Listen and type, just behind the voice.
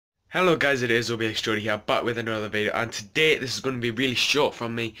Hello guys, it is OBX Jody here, back with another video, and today this is going to be really short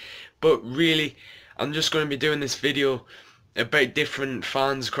from me, but really I'm just going to be doing this video about different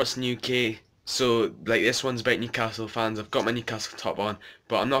fans across the UK. So like this one's about Newcastle fans. I've got my Newcastle top on,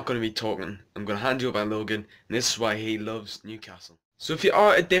 but I'm not going to be talking. I'm going to hand you over to Logan, and this is why he loves Newcastle. So if you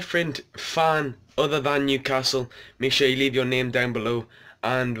are a different fan other than Newcastle, make sure you leave your name down below,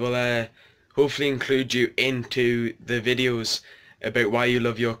 and we'll hopefully include you into the videos about why you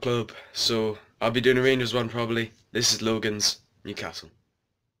love your club. So I'll be doing a Rangers one probably. This is Logan's Newcastle.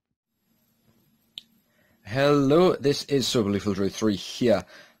 Hello, this is Soberly3 here,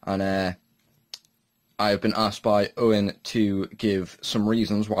 and I have been asked by Owen to give some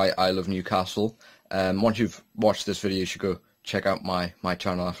reasons why I love Newcastle. Once you've watched this video, you should go check out my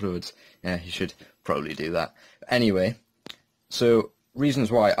channel afterwards. Yeah, you should probably do that. Anyway, so reasons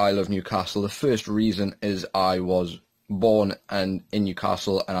why I love Newcastle. The first reason is I was born in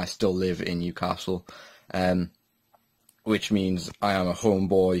Newcastle, and I still live in Newcastle, which means I am a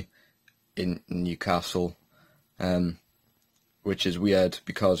homeboy in Newcastle, which is weird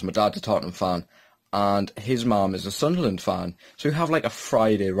because my dad's a Tottenham fan and his mum is a Sunderland fan, so we have like a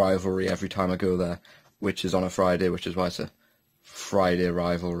Friday rivalry every time I go there, which is on a Friday, which is why it's a Friday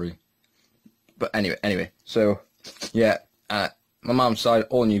rivalry. But anyway, so yeah, my mum's side,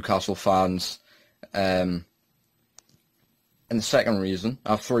 all Newcastle fans. And the second reason,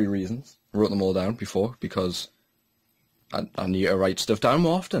 I have three reasons. I wrote them all down before because I need to write stuff down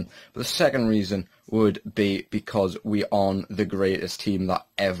more often. But the second reason would be because we are the greatest team that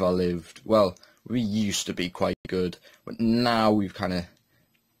ever lived. Well, we used to be quite good, but now we've kind of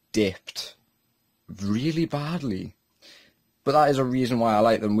dipped really badly. But that is a reason why I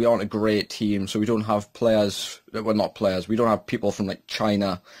like them. We aren't a great team, so we don't have players, well, not players, we don't have people from like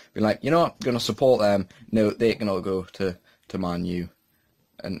China being like, you know what, I'm going to support them. No, they can all go to Man U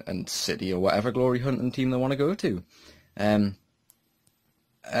and City or whatever glory hunting team they want to go to. And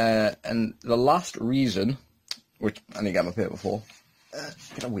the last reason, which I didn't get my paper for,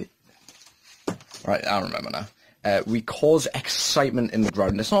 wait. Right, I remember now. We cause excitement in the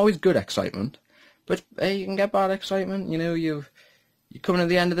ground. It's not always good excitement, but you can get bad excitement. You know, you're coming to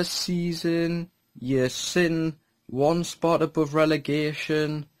the end of the season, you're sitting one spot above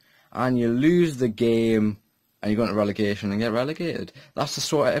relegation, and you lose the game, and you go into relegation and get relegated. That's the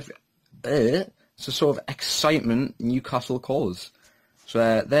sort of excitement Newcastle cause.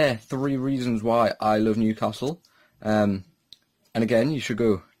 So there are three reasons why I love Newcastle. And again, you should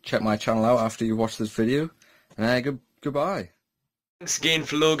go check my channel out after you watch this video. And goodbye. Thanks again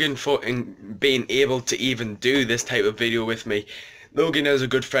for Logan for being able to even do this type of video with me. Logan is a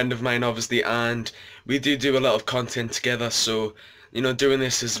good friend of mine, obviously, and we do a lot of content together, so you know, doing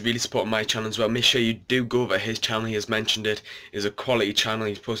this is really supporting my channel as well. Make sure you do go over his channel. He has mentioned it. It's a quality channel.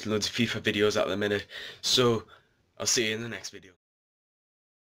 He's posting loads of FIFA videos at the minute. So I'll see you in the next video.